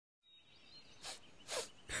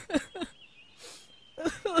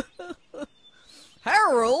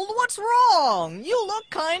What's wrong? You look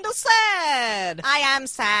kinda sad. I am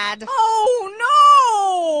sad.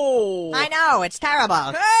 Oh, no! I know, it's terrible.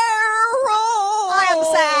 Harold! I am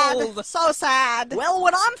sad. So sad. Well,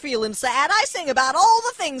 when I'm feeling sad, I sing about all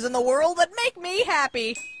the things in the world that make me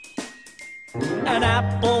happy. An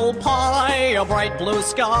apple pie, a bright blue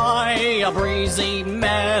sky, a breezy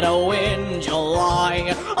meadow in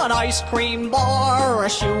July, an ice cream bar, a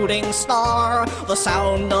shooting star, the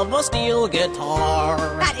sound of a steel guitar.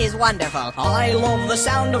 That is wonderful. I love the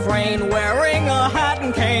sound of rain, wearing a hat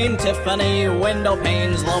and cane, Tiffany window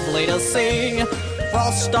panes, lovely to see.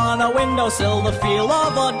 Frost on a windowsill, the feel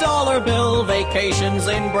of a dollar bill, vacations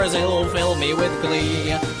in Brazil fill me with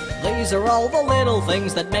glee. These are all the little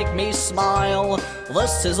things that make me smile.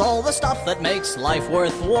 This is all the stuff that makes life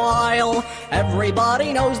worthwhile.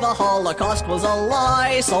 Everybody knows the Holocaust was a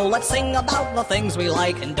lie, so let's sing about the things we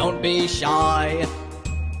like and don't be shy.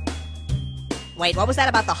 Wait, what was that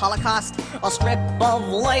about the Holocaust? A strip of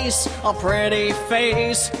lace, a pretty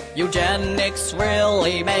face. Eugenics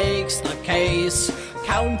really makes the case.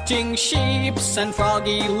 Counting sheeps and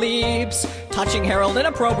froggy leaps. Touching Harold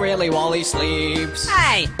inappropriately while he sleeps.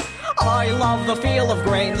 Hey! I love the feel of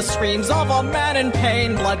grain, the screams of a man in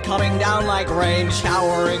pain. Blood coming down like rain,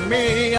 showering me.